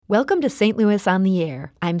Welcome to St. Louis on the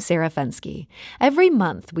Air. I'm Sarah Fensky. Every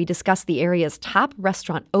month, we discuss the area's top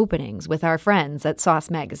restaurant openings with our friends at Sauce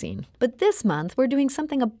Magazine. But this month, we're doing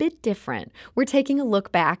something a bit different. We're taking a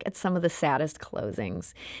look back at some of the saddest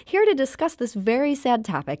closings. Here to discuss this very sad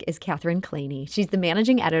topic is Catherine Claney. She's the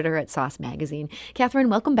managing editor at Sauce Magazine. Catherine,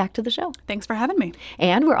 welcome back to the show. Thanks for having me.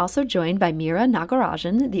 And we're also joined by Meera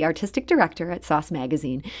Nagarajan, the artistic director at Sauce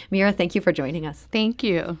Magazine. Meera, thank you for joining us. Thank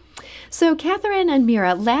you. So, Catherine and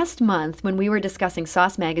Meera, last month when we were discussing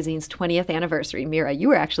Sauce Magazine's 20th anniversary, Meera, you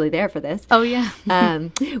were actually there for this. Oh, yeah.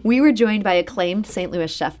 We were joined by acclaimed St.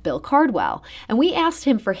 Louis chef Bill Cardwell, and we asked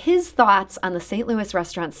him for his thoughts on the St. Louis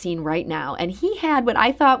restaurant scene right now, and he had what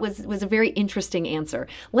I thought was a very interesting answer.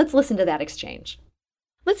 Let's listen to that exchange.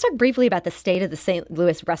 Let's talk briefly about the state of the St.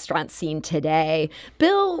 Louis restaurant scene today.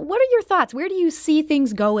 Bill, what are your thoughts? Where do you see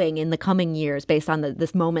things going in the coming years based on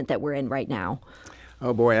this moment that we're in right now?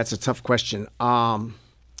 Oh, boy, that's a tough question.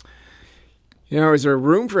 Is there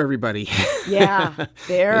room for everybody? Yeah,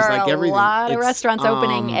 there are like a lot of restaurants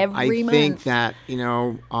opening every month. I think that,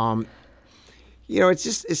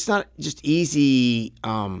 it's not just easy,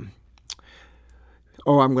 I'm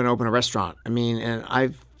going to open a restaurant. I mean,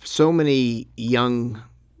 and so many young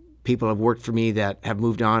people have worked for me that have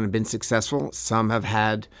moved on and been successful. Some have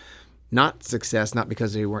had not success, not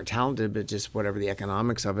because they weren't talented, but just whatever the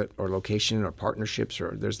economics of it, or location, or partnerships,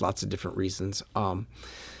 or there's lots of different reasons.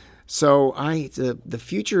 So the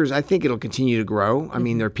future is, I think it'll continue to grow. I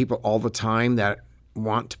mean, there are people all the time that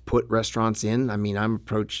want to put restaurants in. I mean, I'm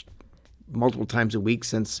approached multiple times a week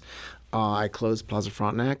since I closed Plaza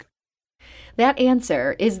Frontenac. That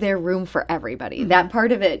answer, is there room for everybody? Mm-hmm. That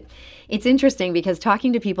part of it, it's interesting because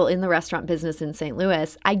talking to people in the restaurant business in St.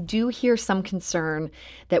 Louis, I do hear some concern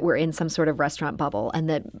that we're in some sort of restaurant bubble, and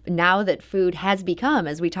that now that food has become,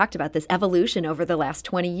 as we talked about, this evolution over the last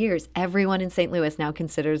 20 years, everyone in St. Louis now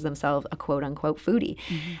considers themselves a quote-unquote foodie.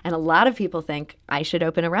 Mm-hmm. And a lot of people think, I should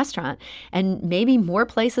open a restaurant. And maybe more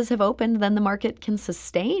places have opened than the market can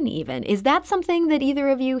sustain even. Is that something that either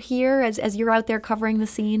of you hear as you're out there covering the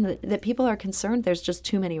scene, that people are concerned there's just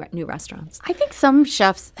too many new restaurants? I think some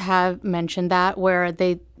chefs have mentioned that, where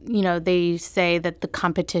they say that the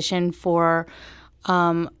competition for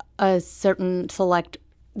a certain select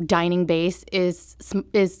dining base is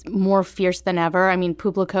more fierce than ever. I mean,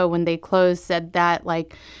 Publico, when they closed, said that,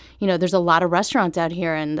 there's a lot of restaurants out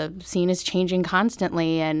here and the scene is changing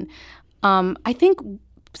constantly. And I think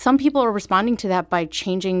some people are responding to that by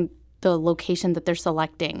changing the location that they're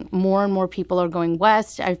selecting. More and more people are going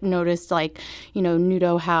west. I've noticed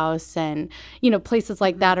Nudo House and, places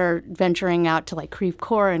like that are venturing out to Creve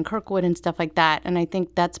Coeur and Kirkwood and stuff like that. And I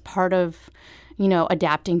think that's part of,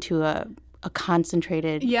 adapting to a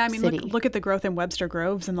concentrated city. Look at the growth in Webster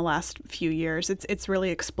Groves in the last few years. It's really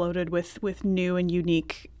exploded with new and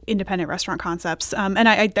unique independent restaurant concepts. And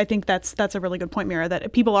I think that's a really good point, Meera,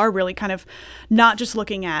 that people are really kind of not just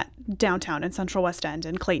looking at downtown and Central West End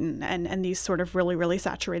and Clayton and these sort of really, really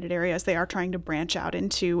saturated areas. They are trying to branch out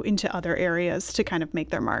into other areas to kind of make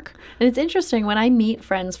their mark. And it's interesting, when I meet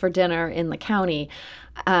friends for dinner in the county,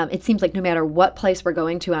 it seems like no matter what place we're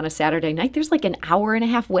going to on a Saturday night, there's an hour and a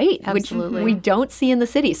half wait, Absolutely. Which we don't see in the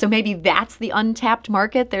city. So maybe that's the untapped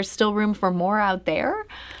market. There's still room for more out there.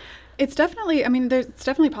 It's definitely, it's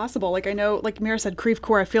definitely possible. I know, like Meera said, Creve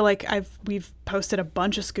Coeur, I feel like we've posted a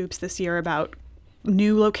bunch of scoops this year about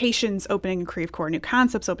new locations opening in Creve Coeur, new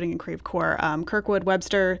concepts opening in Creve Coeur, Kirkwood,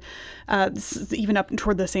 Webster, even up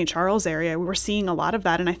toward the St. Charles area. We were seeing a lot of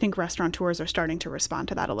that, and I think restaurateurs are starting to respond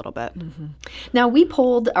to that a little bit. Mm-hmm. Now, we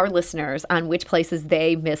polled our listeners on which places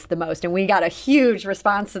they missed the most, and we got a huge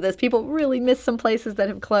response to this. People really miss some places that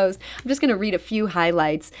have closed. I'm just going to read a few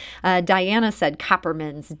highlights. Diana said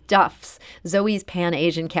Copperman's, Duff's, Zoe's Pan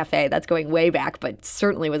Asian Cafe. That's going way back, but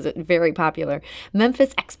certainly was very popular.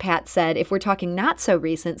 Memphis Expat said, if we're talking not so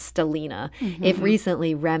recent, Stellina. Mm-hmm. If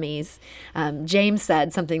recently, Remy's. James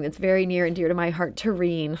said something that's very near and dear to my heart,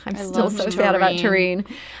 Terrine. I'm still so sad about Terrine.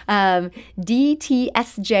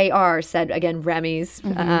 DTSJR said, again, Remy's.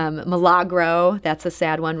 Mm-hmm. Milagro, that's a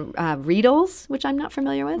sad one. Riddles, which I'm not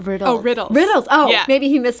familiar with. Riddles. Oh, Riddles. Riddles. Oh, yeah. Maybe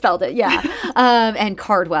he misspelled it. Yeah. And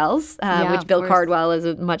Cardwell's, which Bill Cardwell is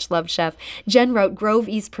a much-loved chef. Jen wrote Grove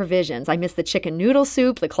East Provisions. I miss the chicken noodle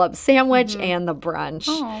soup, the club sandwich, and the brunch.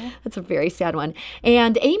 Oh. That's a very sad one.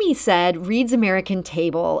 And Amy said Reed's American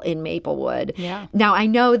Table in Maplewood. Yeah. Now, I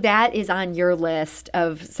know that is on your list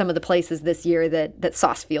of some of the places this year that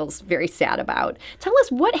Sauce feels very sad about. Tell us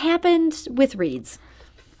what happened with Reed's.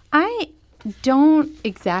 I don't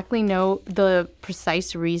exactly know the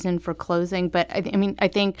precise reason for closing, but I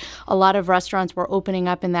think a lot of restaurants were opening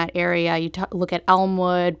up in that area. You look at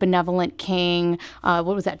Elmwood, Benevolent King, what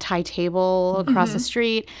was that, Thai Table across the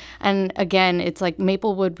street. And again, it's like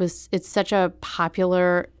Maplewood it's such a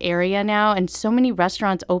popular area now, and so many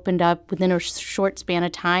restaurants opened up within a short span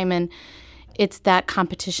of time, and it's that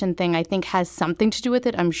competition thing I think has something to do with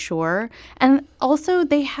it, I'm sure. And also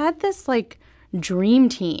they had this like dream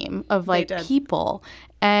team of like people,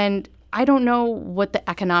 and I don't know what the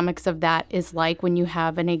economics of that is like when you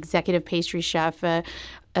have an executive pastry chef, a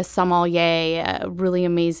sommelier, a really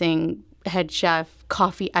amazing head chef,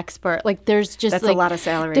 coffee expert. Like there's just that's like a lot of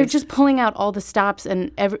salaries. They're just pulling out all the stops and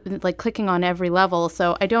clicking on every level.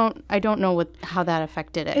 So I don't know how that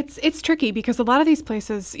affected it. It's tricky because a lot of these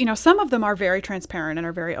places, some of them are very transparent and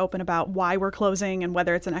are very open about why we're closing and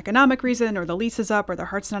whether it's an economic reason or the lease is up or their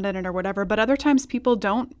heart's not in it or whatever. But other times people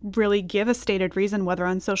don't really give a stated reason, whether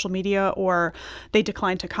on social media or they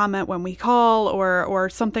decline to comment when we call or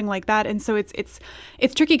something like that. And so it's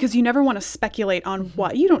tricky because you never want to speculate on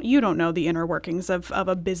what you don't know the inner workings of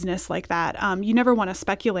a business like that. You never want to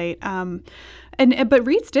speculate. But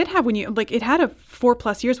Reed's did have it had a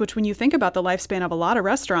 4+ years, which when you think about the lifespan of a lot of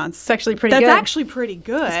restaurants, it's actually pretty good. That's actually pretty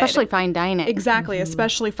good. Especially fine dining. Exactly,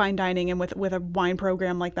 especially fine dining and with a wine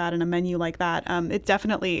program like that and a menu like that. It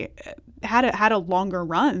definitely had a longer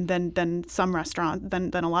run than some restaurants,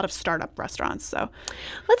 than a lot of startup restaurants. So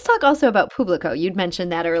let's talk also about Publico. You'd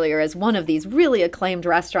mentioned that earlier as one of these really acclaimed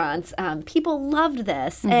restaurants. People loved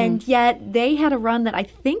this, and yet they had a run that I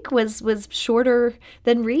think was shorter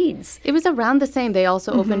than Reed's. It was around the same. They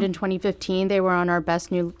also opened in 2015. They were on our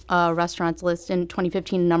best new restaurants list in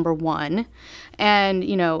 2015, number 1. And,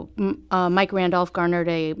 Mike Randolph garnered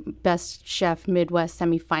a Best Chef Midwest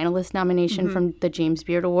semifinalist nomination from the James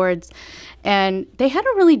Beard Awards. And they had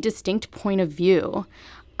a really distinct point of view.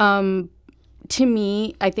 To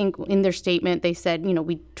me, I think in their statement, they said,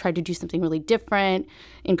 we tried to do something really different,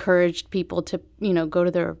 encouraged people to, go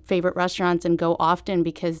to their favorite restaurants and go often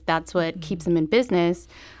because that's what keeps them in business.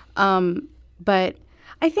 But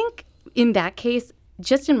I think in that case,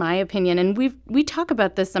 just in my opinion, and we talk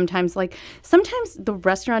about this sometimes, like sometimes the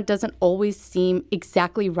restaurant doesn't always seem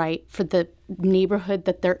exactly right for the neighborhood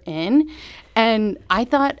that they're in. And I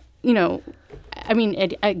thought,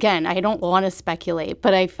 again, I don't want to speculate,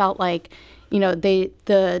 but I felt like,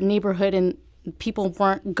 the neighborhood and people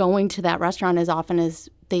weren't going to that restaurant as often as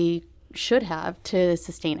they should have to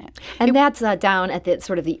sustain it. And that's down at the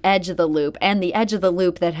sort of the edge of the loop, and the edge of the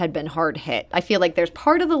loop that had been hard hit. I feel like there's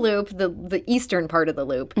part of the loop, the eastern part of the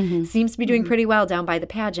loop, seems to be doing pretty well down by the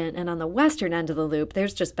Pageant, and on the western end of the loop,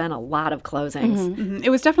 there's just been a lot of closings. It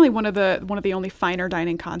was definitely one of the only finer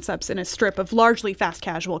dining concepts in a strip of largely fast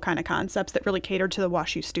casual kind of concepts that really catered to the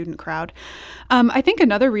WashU student crowd. I think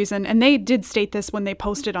another reason, and they did state this when they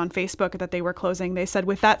posted on Facebook that they were closing, they said,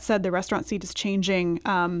 with that said, the restaurant scene is changing,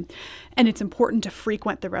 and it's important to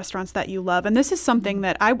frequent the restaurants that you love. And this is something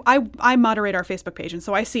that I moderate our Facebook page. And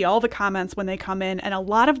so I see all the comments when they come in. And a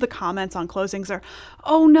lot of the comments on closings are,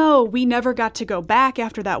 oh, no, we never got to go back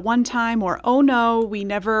after that one time. Or, oh, no, we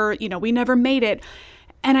never made it.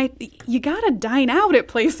 And you got to dine out at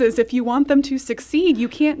places if you want them to succeed. You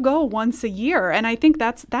can't go once a year. And I think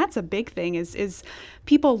that's a big thing is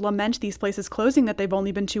people lament these places closing that they've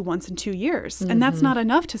only been to once in 2 years. And that's not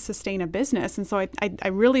enough to sustain a business. And so I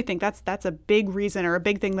really think that's a big reason, or a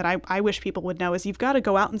big thing that I wish people would know, is you've got to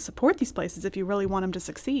go out and support these places if you really want them to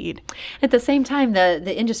succeed. At the same time,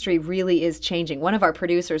 the industry really is changing. One of our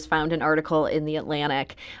producers found an article in The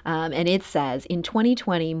Atlantic, and it says, in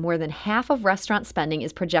 2020, more than half of restaurant spending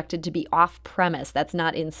is projected to be off-premise. That's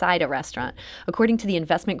not inside a restaurant. According to the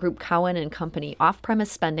investment group Cowen and Company,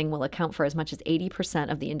 off-premise spending will account for as much as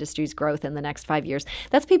 80% of the industry's growth in the next 5 years.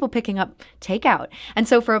 That's people picking up takeout. And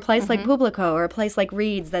so for a place like Publico or a place like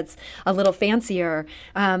Reed's that's a little fancier,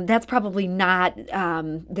 that's probably not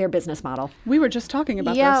their business model. We were just talking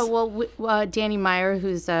about this. Yeah, well, Danny Meyer,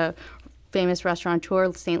 who's a famous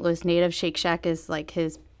restaurateur, St. Louis native, Shake Shack is like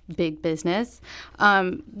his big business.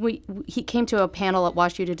 He came to a panel at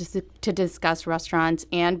WashU to discuss restaurants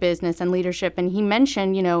and business and leadership, and he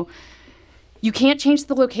mentioned, you can't change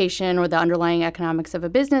the location or the underlying economics of a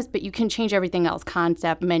business, but you can change everything else,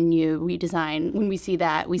 concept, menu, redesign. When we see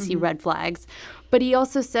that, we see red flags. But he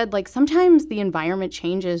also said, sometimes the environment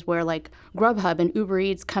changes where, Grubhub and Uber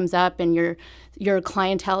Eats comes up and your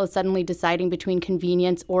clientele is suddenly deciding between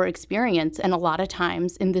convenience or experience. And a lot of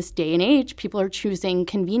times in this day and age, people are choosing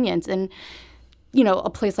convenience. And a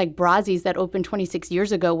place like Brazzi's that opened 26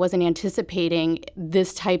 years ago wasn't anticipating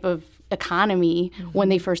this type of economy when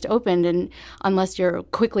they first opened. And unless you're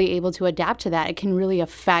quickly able to adapt to that, it can really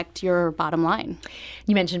affect your bottom line.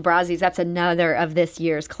 You mentioned Brazzi's. That's another of this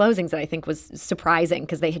year's closings that I think was surprising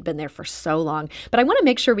because they had been there for so long. But I want to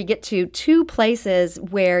make sure we get to two places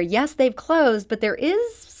where, yes, they've closed, but there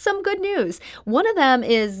is some good news. One of them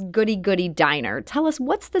is Goody Goody Diner. Tell us,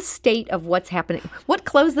 what's the state of what's happening? What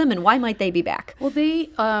closed them and why might they be back? Well, they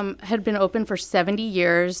had been open for 70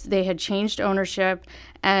 years. They had changed ownership,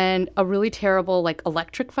 and a really terrible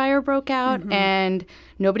electric fire broke out, and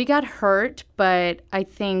nobody got hurt, but I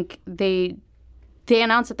think they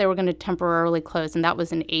announced that they were going to temporarily close, and that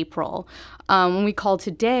was in April. When we called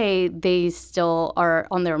today, they still are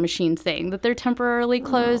on their machine saying that they're temporarily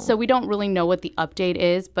closed, so we don't really know what the update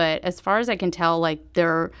is, but as far as I can tell,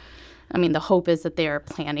 the hope is that they are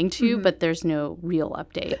planning to, but there's no real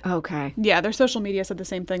update. Okay. Yeah, their social media said the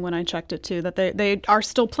same thing when I checked it too, that they are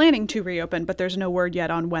still planning to reopen, but there's no word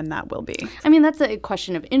yet on when that will be. I mean, that's a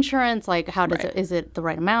question of insurance. How does it, is it the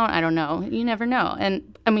right amount? I don't know. You never know. And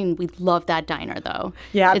we love that diner though.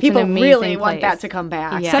 Yeah, it's people an amazing really want place. that to come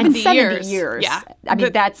back. Yeah. 70 years. Yeah.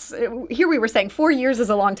 That's, here we were saying 4 years is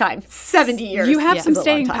a long time. 70 years. You have is some a long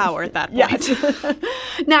staying time. power at that point. Yes.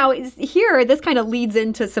 Now, here, this kind of leads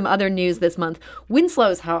into some other news this month.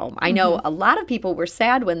 Winslow's home. I know a lot of people were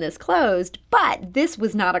sad when this closed, but this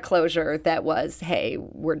was not a closure that was, hey,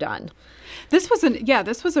 we're done. This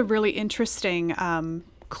was a really interesting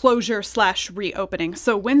closure / reopening.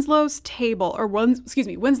 So Winslow's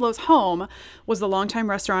Winslow's home was the longtime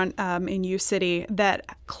restaurant in U City that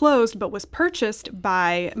closed but was purchased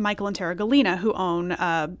by Michael and Tara Galina, who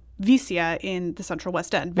own Vicia in the Central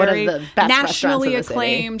West End. Very one of the best nationally restaurants in the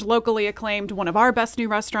acclaimed, locally acclaimed, one of our best new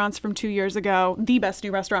restaurants from 2 years ago, the best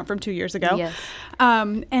new restaurant from 2 years ago. Yes.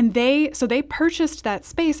 And they purchased that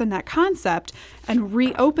space and that concept and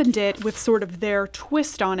reopened it with sort of their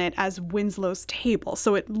twist on it as Winslow's Table.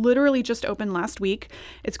 So it literally just opened last week.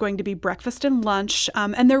 It's going to be breakfast and lunch.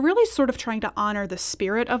 And they're really sort of trying to honor the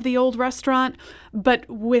spirit of the old restaurant, but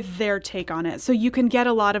with their take on it. So you can get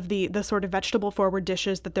a lot of the sort of vegetable forward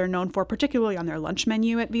dishes that they're known for, particularly on their lunch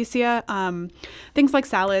menu at Vicia. Things like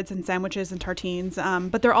salads and sandwiches and tartines.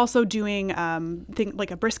 But they're also doing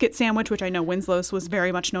like a brisket sandwich, which I know Winslow's was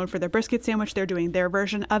very much known for their brisket sandwich. They're doing their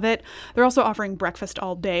version of it. They're also offering breakfast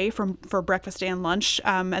all day for breakfast and lunch.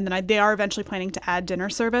 And then they are eventually planning to add dinner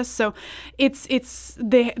service. So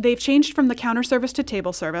they've changed from the counter service to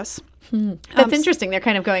table service. That's interesting. They're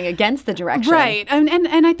kind of going against the direction. Right.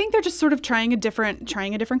 And I think they're just sort of trying a different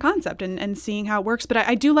concept and seeing how it works. But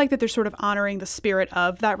I do like that they're sort of honoring the spirit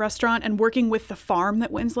of that restaurant and working with the farm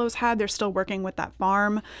that Winslow's had. They're still working with that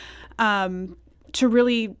farm to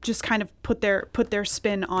really just kind of put their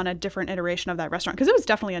spin on a different iteration of that restaurant, because it was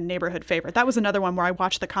definitely a neighborhood favorite. That was another one where I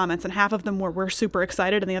watched the comments and half of them were super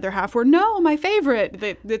excited and the other half were, no, my favorite.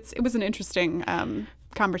 It was an interesting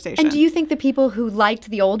conversation. And do you think the people who liked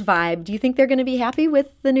the old vibe, do you think they're going to be happy with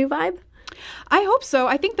the new vibe? I hope so.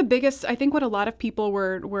 I think what a lot of people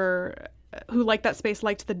were who liked that space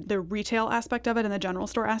liked the retail aspect of it and the general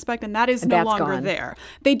store aspect, and that is no longer gone. there.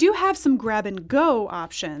 They do have some grab and go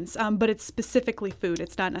options, but it's specifically food.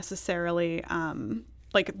 It's not necessarily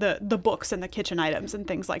like the books and the kitchen items and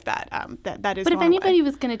things like that. That is. But if going anybody away.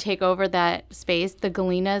 was going to take over that space, the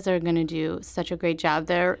Galinas are going to do such a great job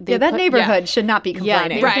there. That neighborhood should not be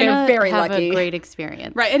complaining. Yeah, They're very have lucky. a great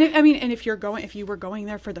experience. Right, and if you were going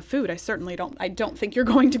there for the food, I don't think you're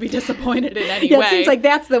going to be disappointed in any way. It seems like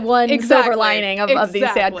that's the one silver lining of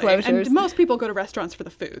these sad closures. And most people go to restaurants for the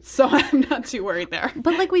food, so I'm not too worried there.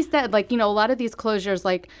 But like we said, a lot of these closures,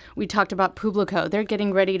 like we talked about Publico, they're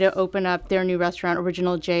getting ready to open up their new restaurant, Original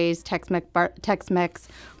J's Tex-Mex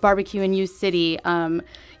Barbecue in U City.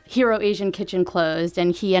 Hero Asian Kitchen closed,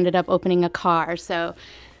 and he ended up opening a car. So,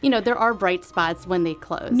 there are bright spots when they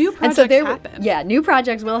close. New projects happen. Yeah, new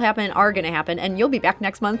projects will happen, are going to happen, and you'll be back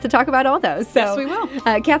next month to talk about all those. So, yes, we will.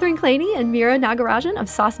 Catherine Claney and Mira Nagarajan of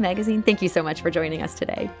Sauce Magazine, thank you so much for joining us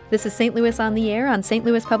today. This is St. Louis on the Air on St.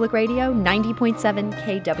 Louis Public Radio, 90.7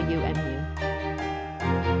 KWMU.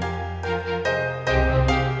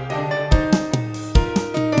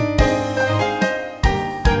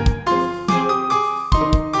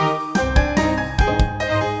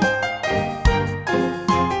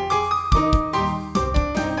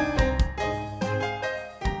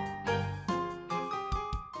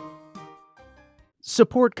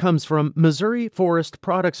 Support comes from Missouri Forest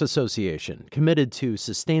Products Association, committed to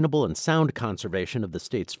sustainable and sound conservation of the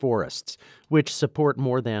state's forests, which support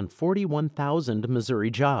more than 41,000 Missouri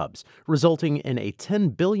jobs, resulting in a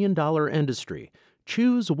 $10 billion industry.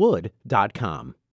 ChooseWood.com.